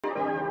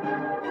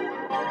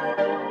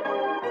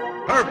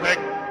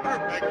Perfect.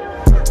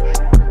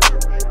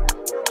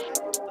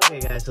 Okay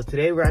guys, so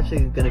today we're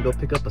actually gonna go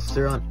pick up a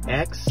SURRON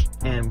X,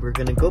 and we're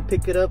gonna go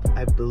pick it up,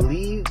 I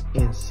believe,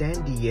 in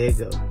San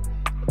Diego.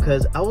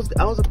 Because I was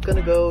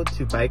gonna go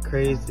to Bike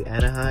Craze, to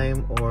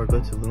Anaheim, or go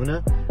to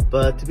Luna,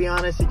 but to be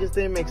honest, it just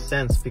didn't make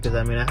sense because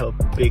I mean I have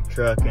a big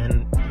truck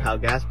and how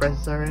gas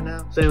prices are right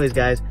now. So anyways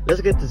guys,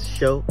 let's get this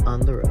show on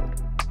the road.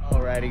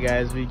 Alrighty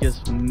guys, we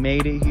just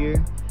made it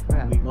here. We're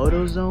at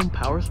MotoZone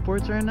Power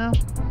Sports right now,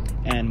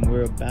 and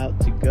we're about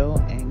to go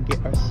and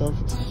get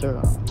ourselves a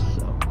SURRON.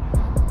 So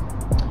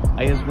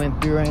I just went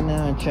through right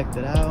now and checked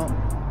it out.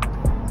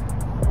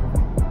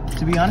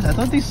 To be honest, I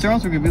thought these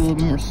SURRONs were gonna be a little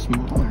bit more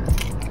smaller.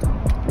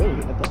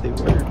 Really, I thought they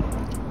were.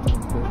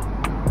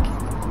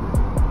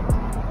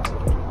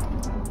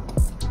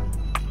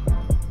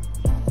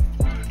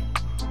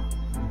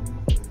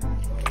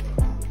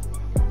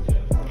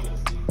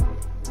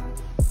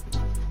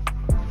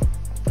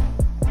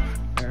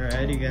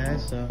 Alrighty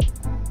guys, so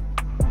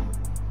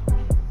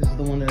this is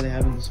the one that they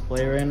have in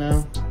display right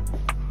now,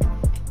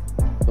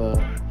 but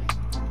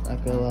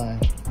not gonna lie,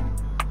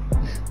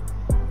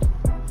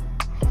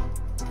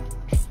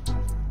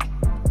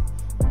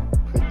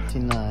 pretty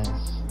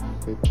nice,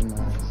 pretty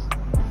nice.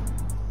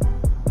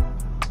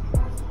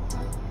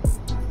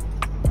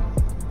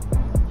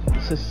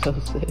 This is so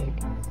sick.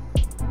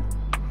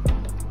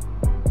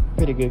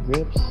 Pretty good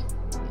grips.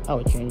 I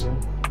would change them,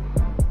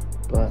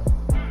 but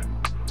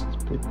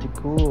pretty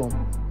cool.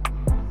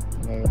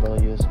 Very low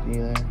USB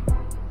there.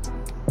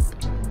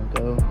 There we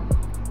go.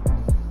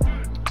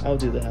 I'll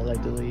do the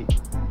highlight delete,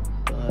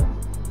 but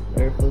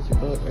very close to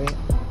boat, right?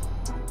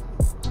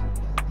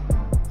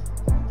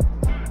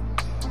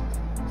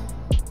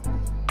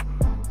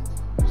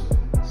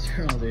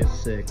 SURRONs are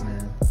sick,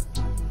 man.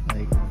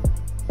 Like,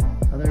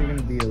 I thought they were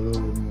gonna be a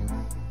little bit more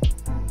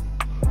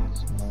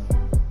small.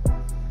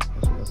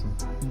 Guess we got some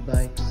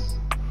bikes.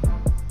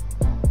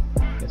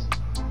 Guess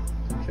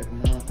come check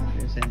them out.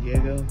 Here in San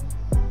Diego.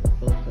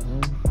 Pull up to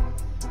home.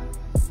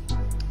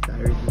 Got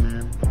everything,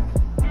 man.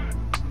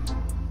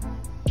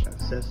 Got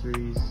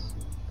accessories,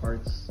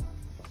 parts,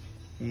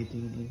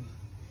 anything you need.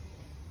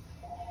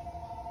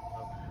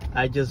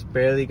 I just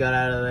barely got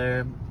out of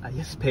there. I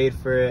just paid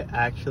for it.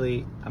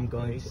 Actually, I'm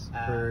going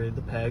for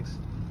the pegs,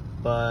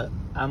 but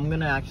I'm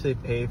gonna actually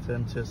pay for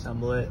them to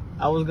assemble it.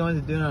 I was going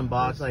to do an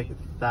unbox, like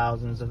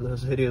thousands of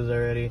those videos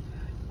already,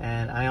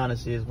 and I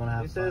honestly just want to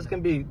have fun. They said it's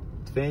gonna be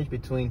finished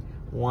between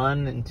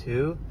 1 and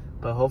 2,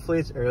 but hopefully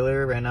it's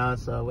earlier. Right now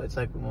it's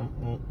like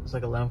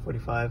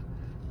 11:45.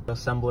 The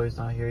assembler is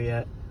not here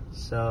yet.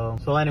 So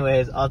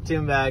anyways, I'll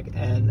tune back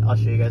and I'll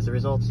show you guys the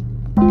results.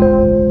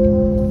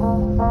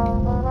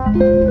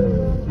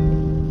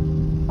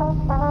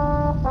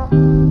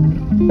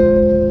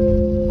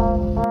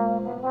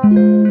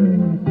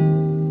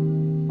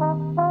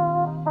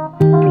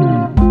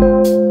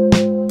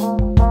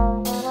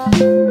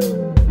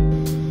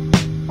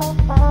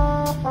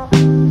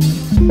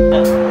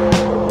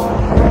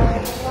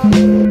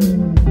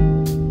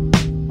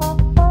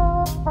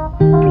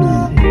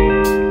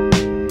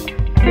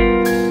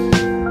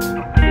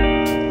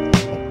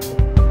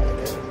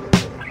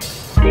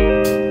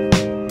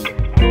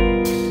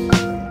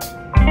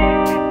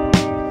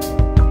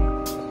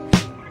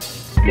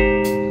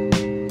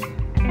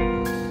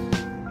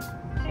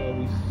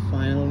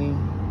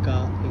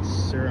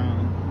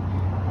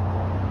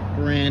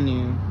 Brand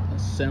new,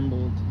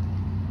 assembled.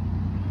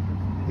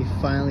 They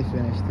finally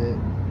finished it.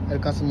 I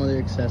got some other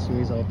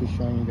accessories I'll be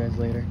showing you guys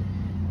later,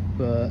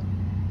 but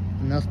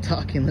enough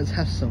talking, let's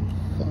have some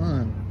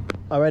fun.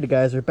 Alrighty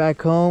guys, we're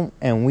back home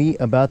and we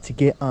about to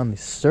get on the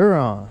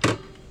SURRON.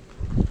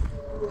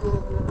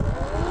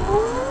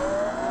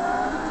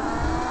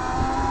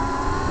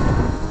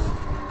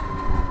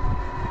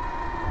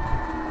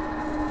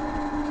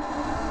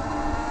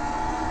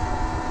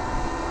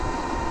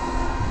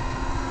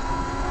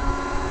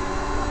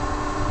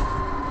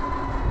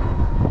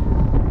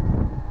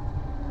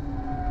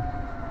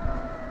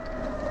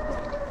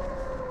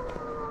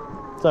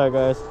 Sorry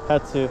guys,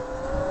 had to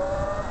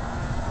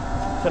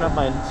turn up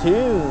my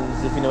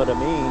tunes, if you know what I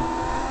mean.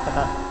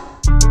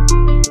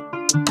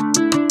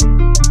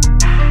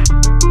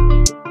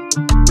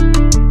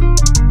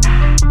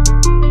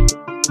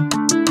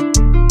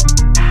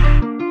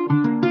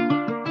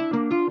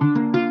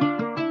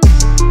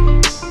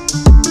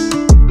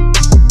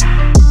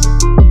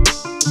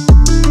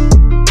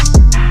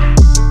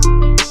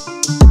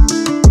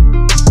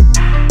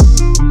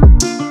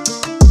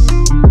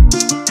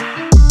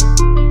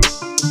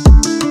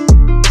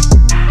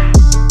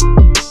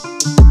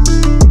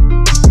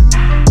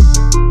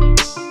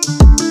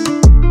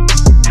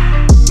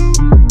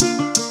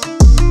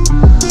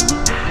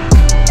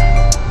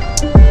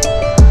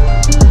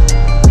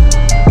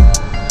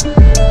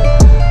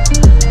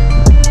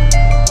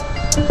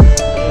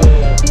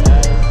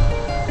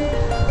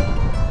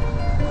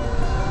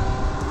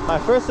 My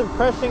first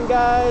impression,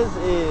 guys,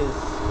 is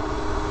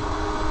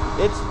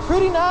it's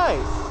pretty nice.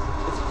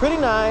 It's pretty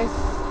nice.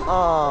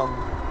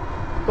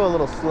 Go a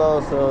little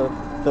slow so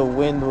the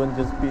wind wouldn't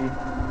just be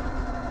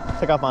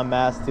take off my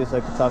mask too so I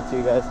can talk to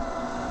you guys.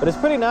 But it's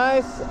pretty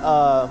nice.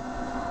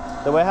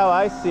 The way how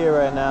I see it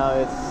right now,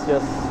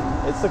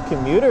 it's a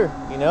commuter,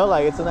 you know,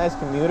 like it's a nice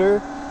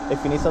commuter.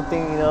 If you need something,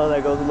 you know,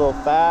 that goes a little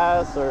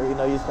fast, or you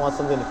know, you just want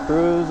something to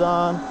cruise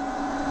on,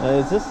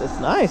 it's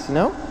nice, you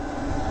know.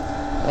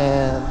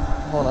 And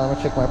hold on, I'm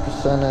gonna check my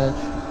percentage.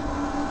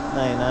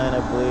 99, I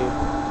believe.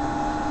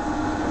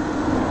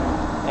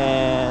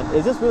 And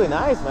it's just really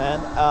nice,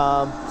 man.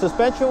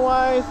 Suspension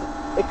wise,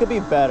 it could be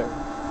better.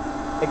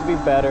 It could be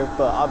better,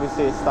 but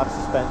obviously it's stock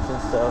suspension,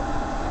 so.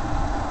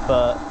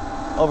 But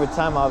over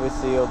time,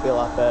 obviously, it'll be a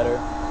lot better.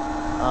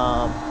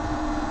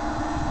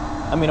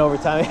 I mean, over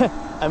time,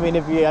 I mean,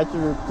 if you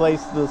actually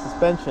replace the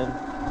suspension,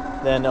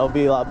 then it'll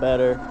be a lot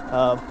better.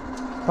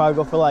 Probably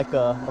go for like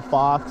a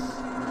Fox,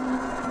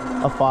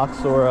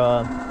 or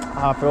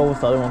I forget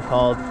what's the other one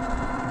called,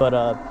 but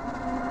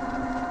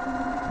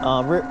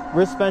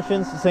rear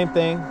suspension's the same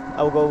thing.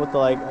 I will go with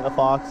like a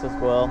Fox as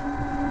well.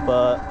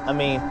 But I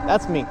mean,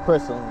 that's me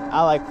personally.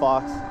 I like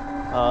Fox.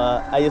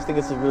 I just think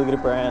it's a really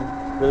good brand,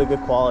 really good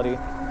quality,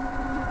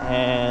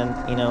 and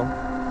you know,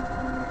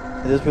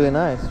 it is really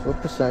nice. What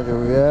percentage are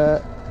we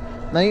at?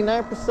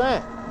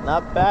 99%.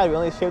 Not bad. We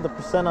only shaved a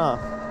 % off.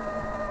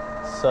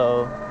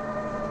 So,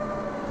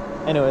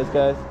 anyways,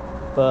 guys,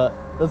 but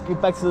let's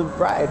get back to the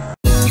ride.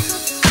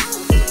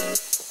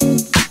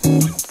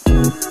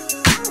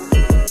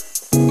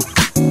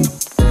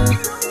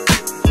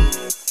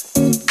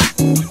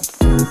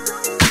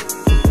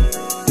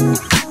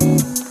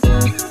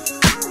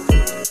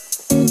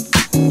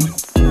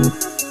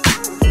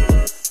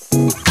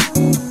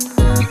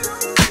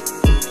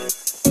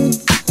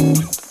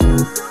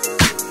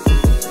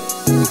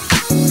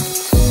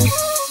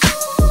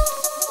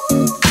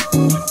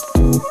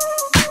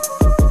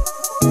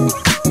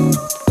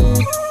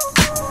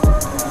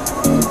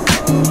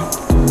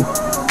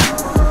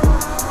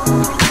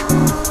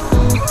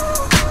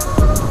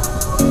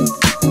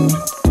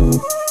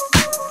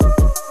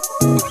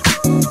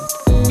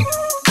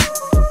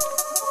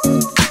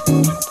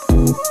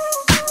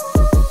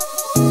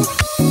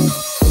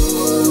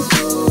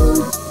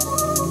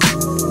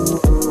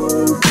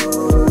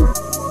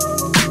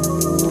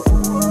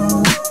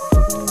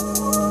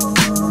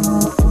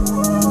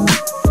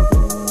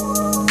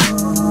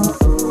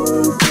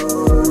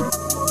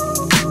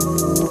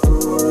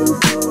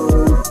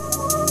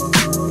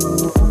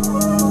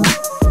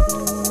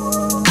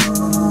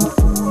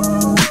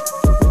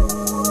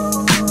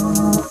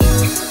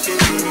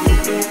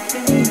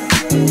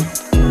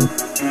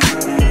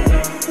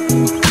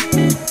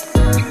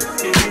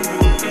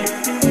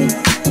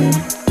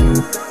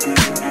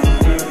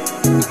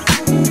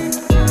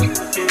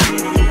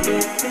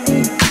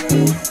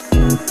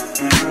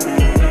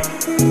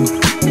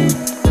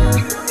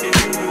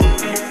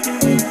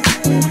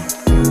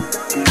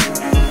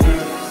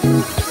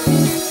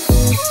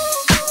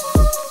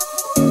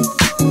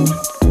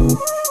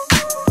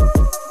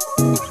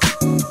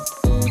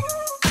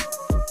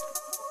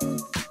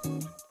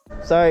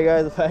 Sorry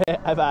guys if I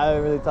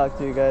haven't really talked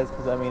to you guys,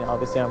 because I mean,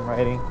 obviously I'm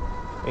riding.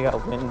 We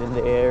got wind in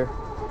the air.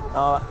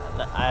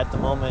 At the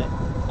moment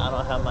I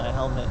don't have my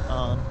helmet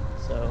on,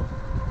 so,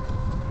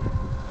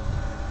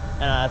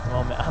 and at the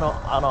moment I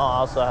don't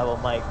also have a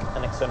mic,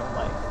 an external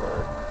mic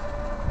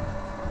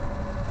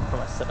for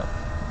my setup.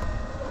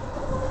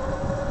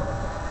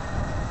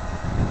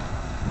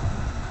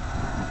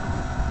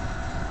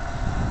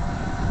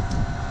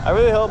 I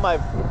really hope my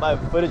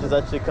footage is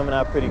actually coming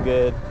out pretty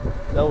good.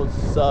 That would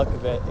suck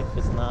if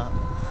it's not.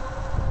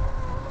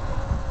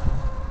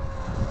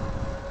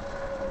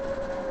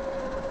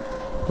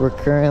 We're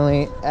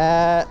currently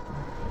at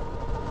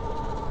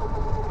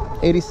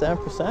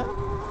 87%.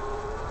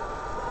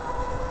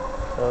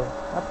 So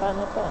not bad,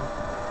 not bad.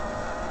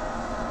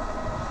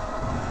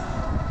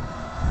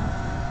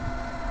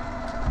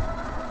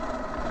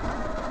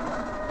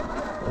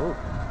 Ooh.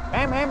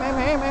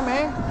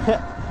 Man.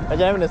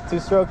 Imagine having this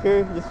 2-stroke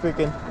here, just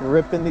freaking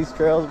ripping these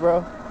trails,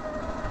 bro.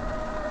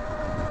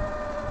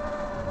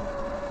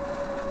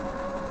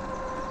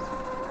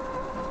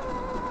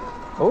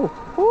 Oh,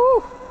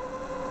 woo,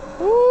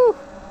 woo.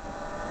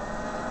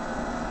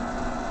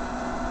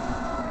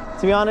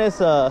 To be honest,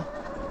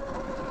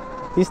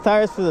 these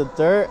tires for the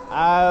dirt,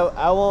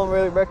 I won't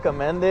really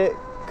recommend it,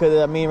 because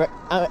I mean,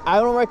 I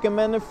don't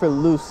recommend it for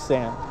loose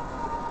sand.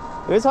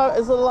 It's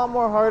a lot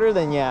more harder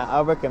than, yeah,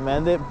 I'll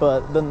recommend it,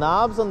 but the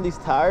knobs on these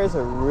tires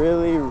are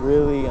really,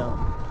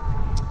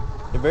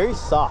 they're very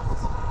soft.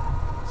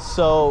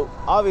 So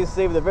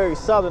obviously if they're very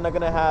soft, they're not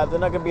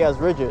gonna be as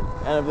rigid.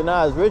 And if they're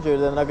not as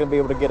rigid, they're not gonna be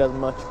able to get as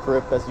much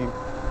grip as you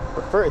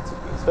prefer it to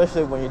be,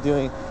 especially when you're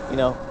doing, you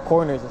know,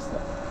 corners and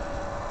stuff.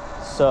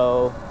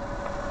 So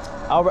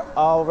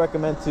I'll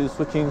recommend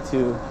switching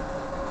to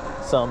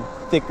some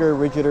thicker,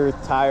 rigider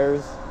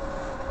tires.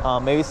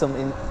 Maybe some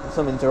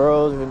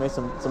enduros, or maybe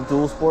some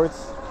dual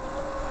sports.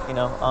 You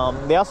know,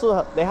 they also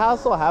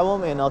have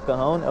them in El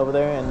Cajon over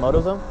there in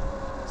MotoZone.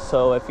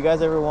 So if you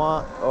guys ever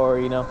want, or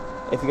you know,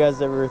 if you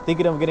guys ever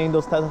thinking of getting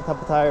those type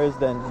of tires,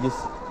 then just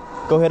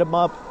go hit them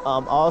up.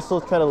 I'll also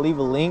try to leave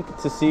a link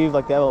to see if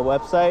like they have a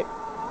website,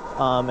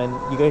 and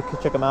you guys can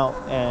check them out.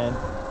 And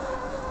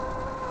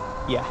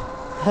yeah.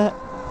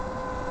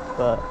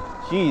 But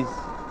geez,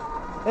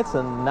 it's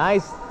a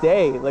nice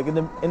day. Like in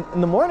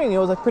the morning, it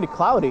was like pretty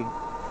cloudy.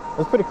 It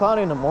was pretty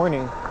cloudy in the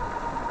morning,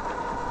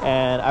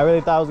 and I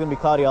really thought it was gonna be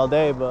cloudy all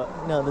day. But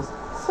you know, this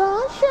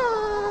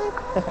sunshine.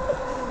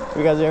 If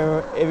you guys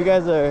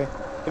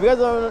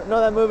don't know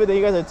that movie, then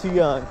you guys are too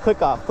young.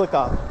 Click off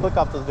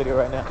this video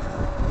right now.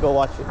 Go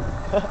watch it.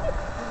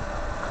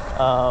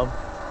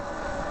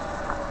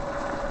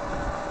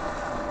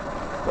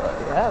 But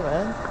yeah,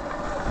 man.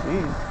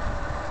 Jeez.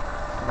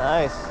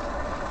 Nice.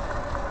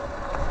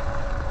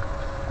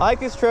 I like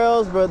these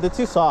trails, but they're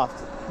too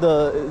soft.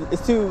 The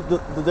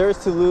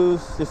dirt's too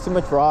loose. There's too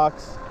much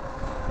rocks,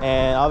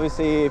 and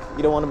obviously, if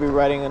you don't want to be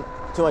riding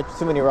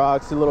too many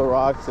rocks, too little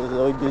rocks,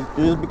 you'll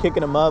just be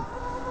kicking them up,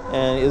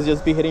 and it'll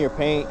just be hitting your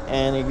paint,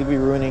 and it could be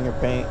ruining your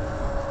paint.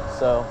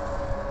 So,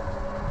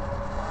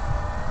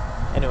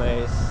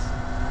 anyways.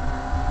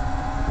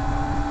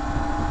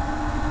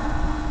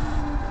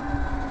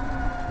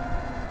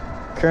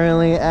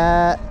 Currently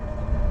at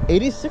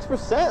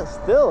 86%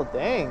 still.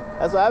 Dang,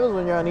 that's what happens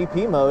when you're on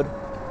EP mode.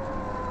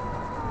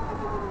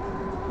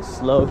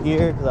 Slow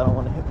here because I don't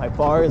want to hit my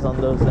bars on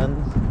those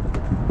ends.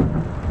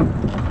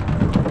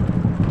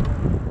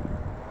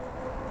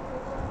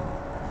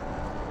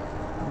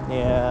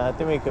 Yeah, I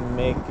think we can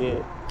make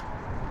it.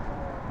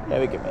 Yeah,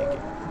 we can make it.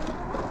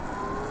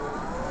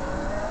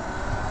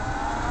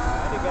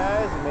 Alrighty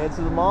guys, we made it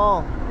to the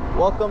mall.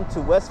 Welcome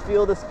to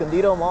Westfield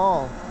Escondido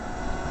Mall.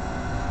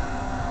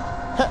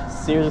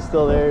 Sears is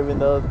still there even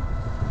though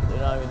they're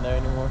not even there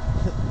anymore.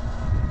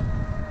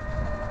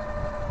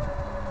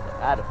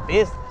 Out of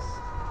business.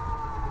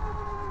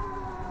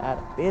 Out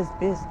of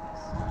business.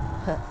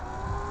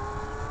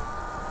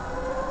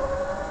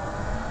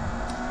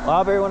 Well, I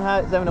hope everyone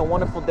is having a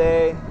wonderful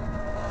day.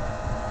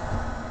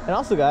 And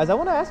also, guys, I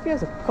want to ask you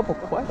guys a couple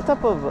questions. What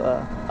type of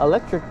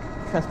electric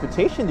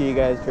transportation do you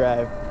guys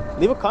drive?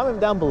 Leave a comment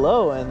down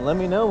below and let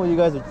me know what you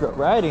guys are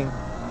riding.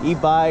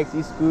 E-bikes,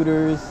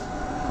 e-scooters,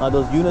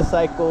 those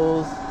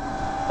unicycles,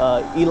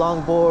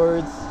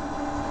 e-longboards,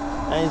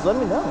 and just let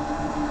me know.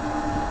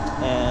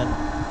 And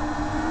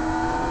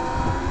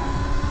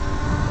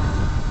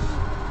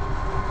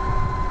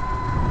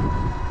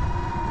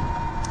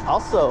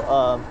also,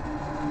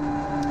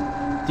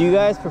 do you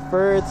guys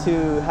prefer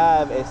to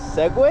have a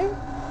Segway,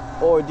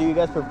 or do you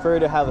guys prefer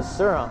to have a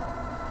SURRON?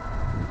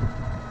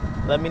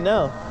 Let me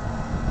know.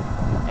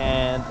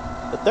 And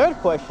the third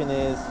question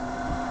is,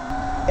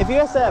 if you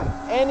guys have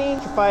any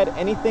electrified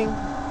anything,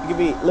 it could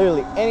be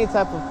literally any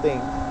type of thing,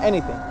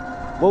 anything,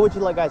 what would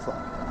you like guys like?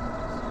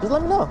 Just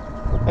let me know.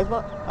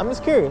 I'm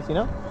just curious, you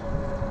know?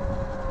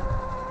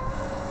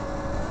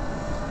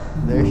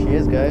 There she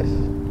is, guys.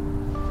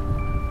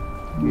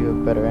 Give you a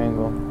better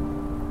angle.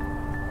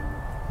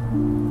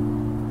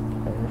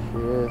 There she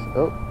is.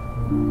 Oh,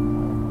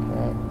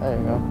 okay, there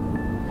you go.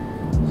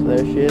 So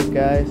there she is,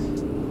 guys.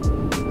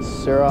 The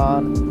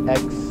SURRON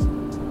X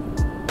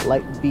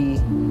Light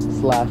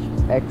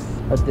B/X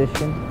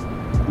Edition.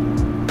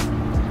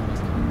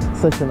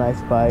 Such a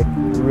nice bike,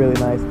 really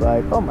nice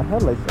bike. Oh, my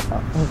headlights are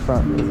out in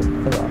front. I didn't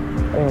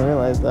even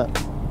realize that.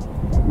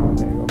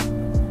 There you go.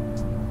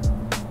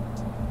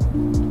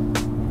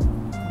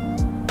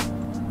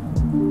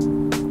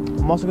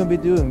 I'm also gonna be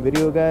doing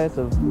video, guys,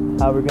 of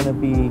how we're gonna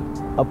be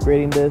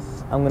upgrading this.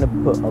 I'm gonna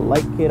put a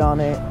light kit on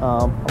it.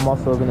 I'm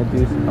also gonna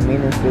do a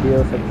maintenance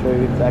video so I can show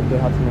you exactly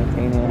how to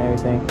maintain it and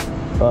everything.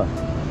 But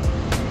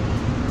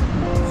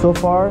so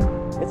far,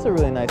 it's a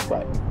really nice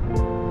bike.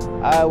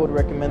 I would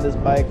recommend this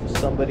bike for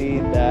somebody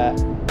that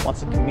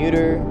wants a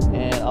commuter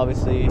and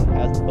obviously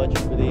has the budget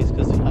for these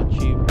because they're not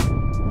cheap,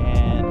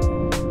 and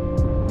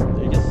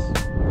they're just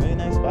really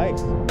nice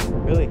bikes.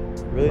 Really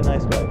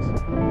nice bikes.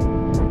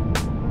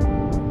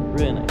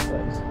 Really nice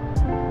bikes.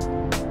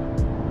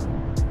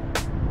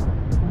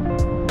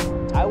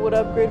 I would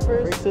upgrade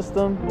first. Brake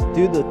system.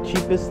 Do the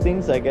cheapest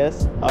things, I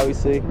guess.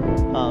 Obviously,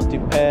 do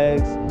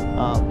pegs.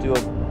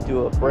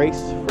 Do a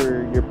brace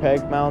for your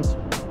peg mounts.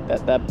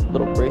 That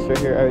little brace right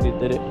here, I already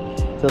did it.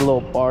 It's a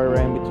little bar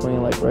right in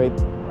between, like right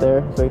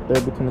there. It's right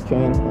there between the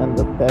chain and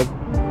the peg.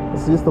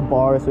 It's just a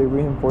bar, so it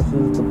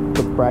reinforces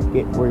the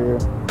bracket where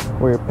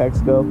your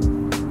pegs go.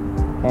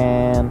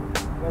 And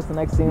that's the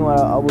next thing. What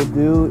I will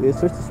do is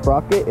switch the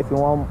sprocket. If you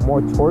want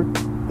more torque,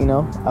 you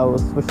know, I will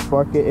switch the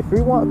sprocket. If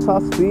you want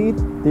top speed,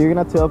 then you're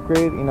gonna have to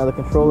upgrade, you know, the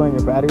controller and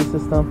your battery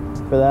system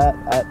for that.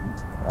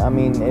 I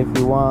mean, if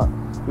you want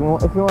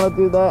to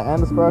do that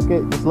and the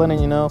sprocket, just letting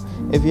you know,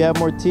 if you have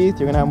more teeth,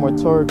 you're gonna have more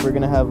torque. We're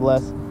gonna have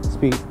less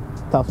speed,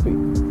 top speed.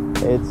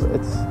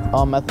 It's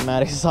all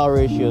mathematics, it's all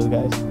ratios,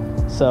 guys.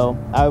 So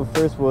I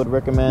first would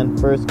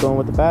recommend going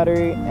with the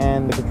battery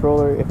and the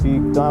controller. If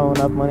you don't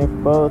have enough money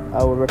for both,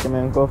 I would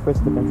recommend go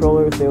first with the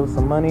controller, save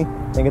some money,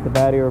 then get the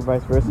battery, or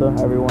vice versa,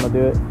 however you want to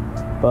do it.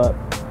 But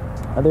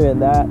other than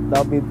that,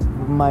 that'll be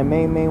my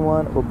main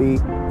one. Will be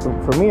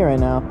for me right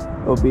now.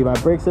 It will be my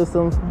brake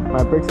system.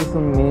 My brake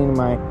system meaning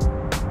my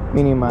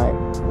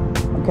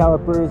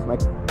calipers,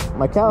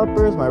 my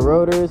calipers, my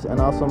rotors, and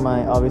also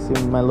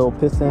obviously my little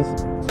pistons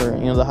for,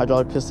 you know, the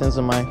hydraulic pistons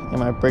and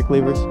my brake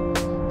levers.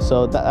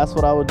 So that's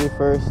what I would do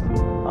first.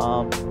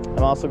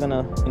 I'm also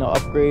gonna, you know,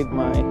 upgrade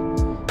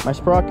my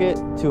sprocket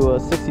to a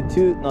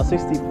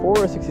 64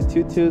 or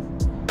 62 tooth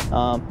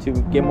to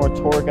get more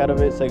torque out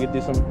of it, so I could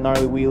do some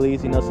gnarly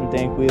wheelies, you know, some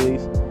dank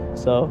wheelies.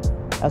 So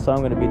that's what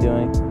I'm gonna be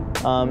doing.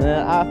 And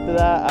then after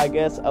that, I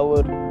guess I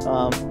would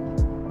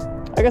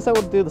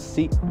do the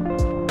seat.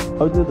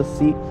 I would do the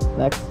seat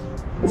next.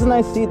 It's a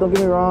nice seat, don't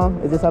get me wrong.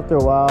 It's just after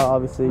a while,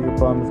 obviously your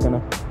bum is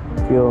gonna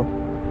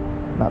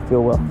not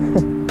feel well.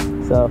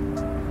 So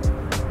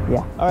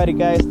yeah. Alrighty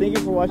guys, thank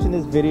you for watching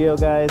this video,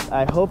 guys.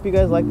 I hope you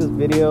guys like this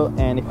video,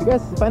 and if you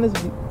guys find this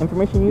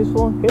information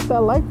useful, hit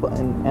that like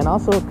button, and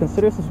also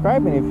consider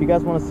subscribing if you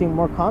guys want to see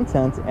more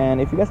content. And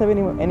if you guys have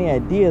any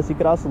ideas, you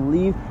could also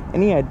leave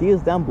any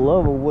ideas down below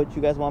of what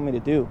you guys want me to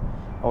do,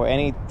 or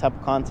any type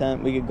of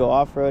content. We could go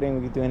off-roading,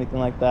 we could do anything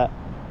like that.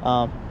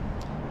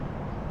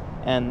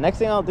 And next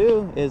thing I'll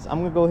do is I'm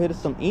gonna go hit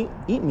some eat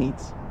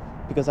meets,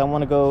 because I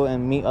want to go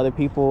and meet other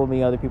people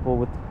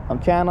with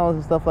channels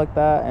and stuff like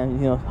that,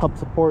 and, you know, help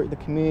support the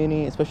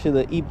community, especially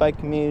the e-bike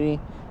community.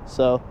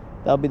 So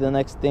that'll be the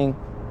next thing,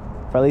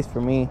 for at least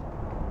for me.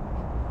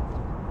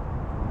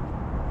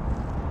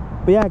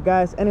 But yeah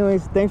guys,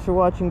 anyways, thanks for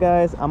watching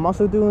guys. I'm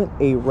also doing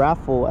a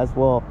raffle as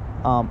well.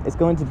 It's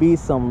going to be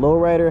some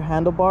lowrider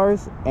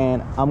handlebars,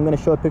 and I'm going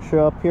to show a picture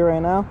up here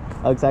right now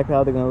of exactly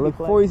how they're going to look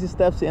like. 4 easy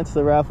steps to enter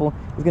the raffle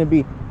is going to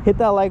be: hit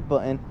that like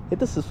button, hit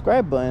the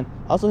subscribe button,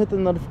 also hit the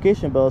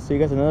notification bell so you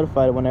guys are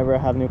notified whenever I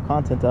have new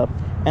content up,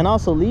 and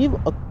also leave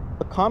a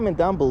comment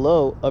down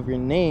below of your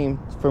name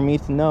for me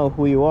to know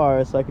who you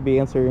are, so I could be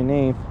entering your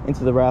name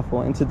into the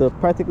raffle,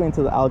 practically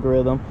into the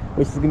algorithm,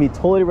 which is going to be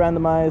totally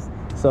randomized.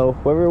 So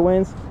whoever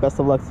wins, best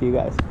of luck to you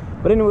guys.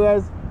 But anyway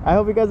guys, I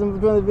hope you guys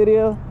enjoyed the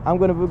video. I'm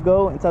going to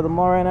go inside the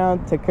mall right now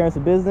and take care of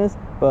some business,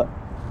 but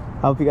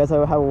I hope you guys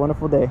have a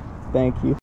wonderful day. Thank you.